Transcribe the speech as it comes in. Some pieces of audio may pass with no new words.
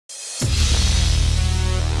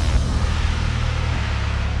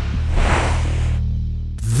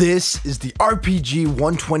This is the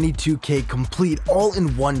RPG122K complete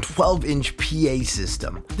all-in-one 12-inch PA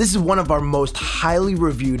system. This is one of our most highly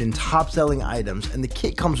reviewed and top-selling items, and the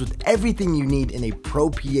kit comes with everything you need in a pro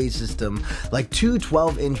PA system, like two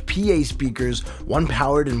 12-inch PA speakers, one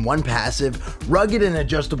powered and one passive, rugged and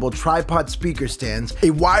adjustable tripod speaker stands, a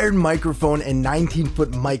wired microphone and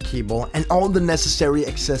 19-foot mic cable, and all the necessary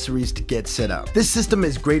accessories to get set up. This system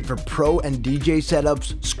is great for pro and DJ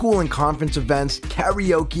setups, school and conference events,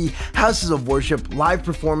 karaoke, houses of worship, live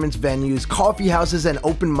performance venues, coffee houses and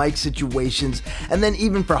open mic situations, and then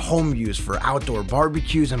even for home use for outdoor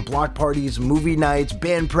barbecues and block parties, movie nights,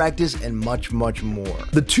 band practice, and much more.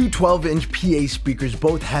 The two 12-inch PA speakers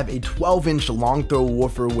both have a 12-inch long throw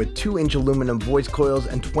woofer with 2-inch aluminum voice coils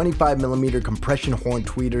and 25mm compression horn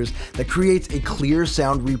tweeters that creates a clear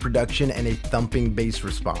sound reproduction and a thumping bass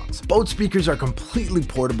response. Both speakers are completely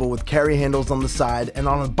portable with carry handles on the side, and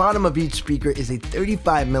on the bottom of each speaker is a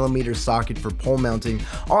 35mm socket for pole mounting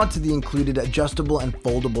onto the included adjustable and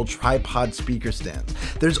foldable tripod speaker stands.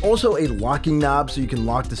 There's also a locking knob so you can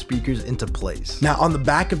lock the speakers into place. Now on the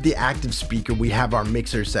back of the active speaker we have our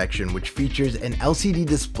mixer section, which features an LCD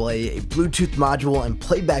display, a Bluetooth module and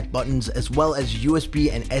playback buttons, as well as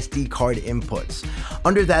USB and SD card inputs.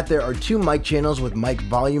 Under that there are two mic channels with mic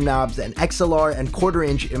volume knobs and XLR and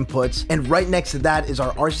 1/4-inch inputs, and right next to that is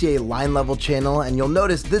our RCA line level channel, and you'll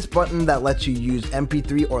notice this button that lets you use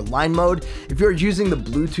MP3 or line mode. If you're using the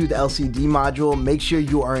Bluetooth LCD module, make sure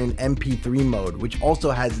you are in MP3 mode, which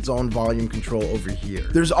also has its own volume control over here.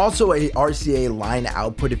 There's also a RCA line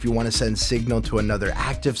output if you want to send signal to another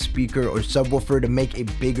active speaker or subwoofer to make a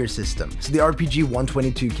bigger system. So the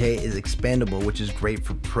RPG122K is expandable, which is great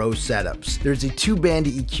for pro setups. There's a 2-band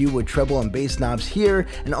EQ with treble and bass knobs here,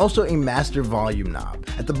 and also a master volume knob.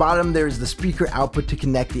 At the bottom there is the speaker output to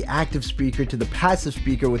connect the active speaker to the passive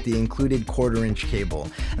speaker with the included 1/4-inch cable,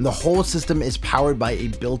 and the whole system is powered by a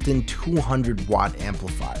built-in 200-watt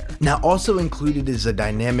amplifier. Now also included is a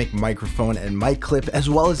dynamic microphone and mic clip, as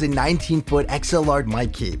well as a 19-foot XLR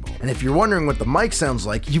mic cable. And if you're wondering what the mic sounds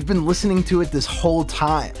like, you've been listening to it this whole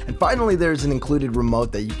time. And finally there's an included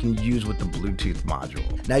remote that you can use with the Bluetooth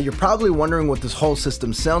module. Now you're probably wondering what this whole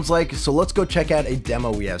system sounds like, so let's go check out a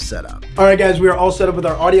demo we have set up. Alright guys, we are all set up with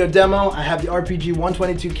our audio demo. I have the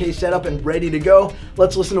RPG122K set up and ready to go.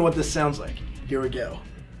 Let's listen to what this sounds like. Here we go.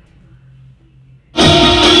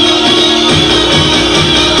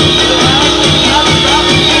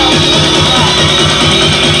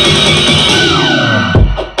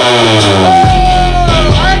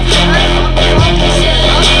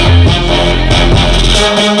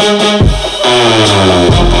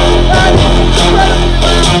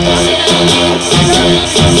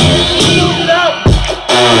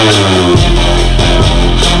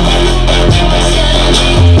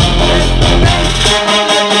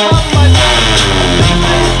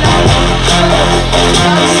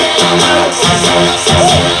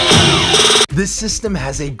 This system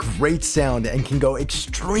has a great sound and can go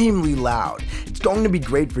extremely loud. It's going to be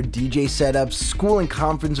great for DJ setups, school and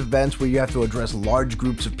conference events where you have to address large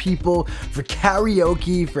groups of people, for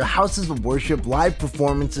karaoke, for houses of worship, live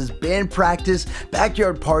performances, band practice,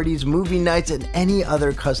 backyard parties, movie nights, and any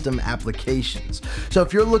other custom applications. So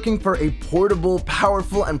if you're looking for a portable,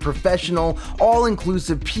 powerful, and professional,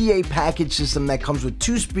 all-inclusive PA package system that comes with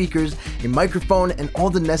 2 speakers, a microphone, and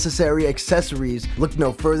all the necessary accessories, look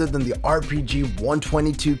no further than the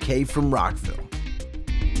RPG122K from Rockville.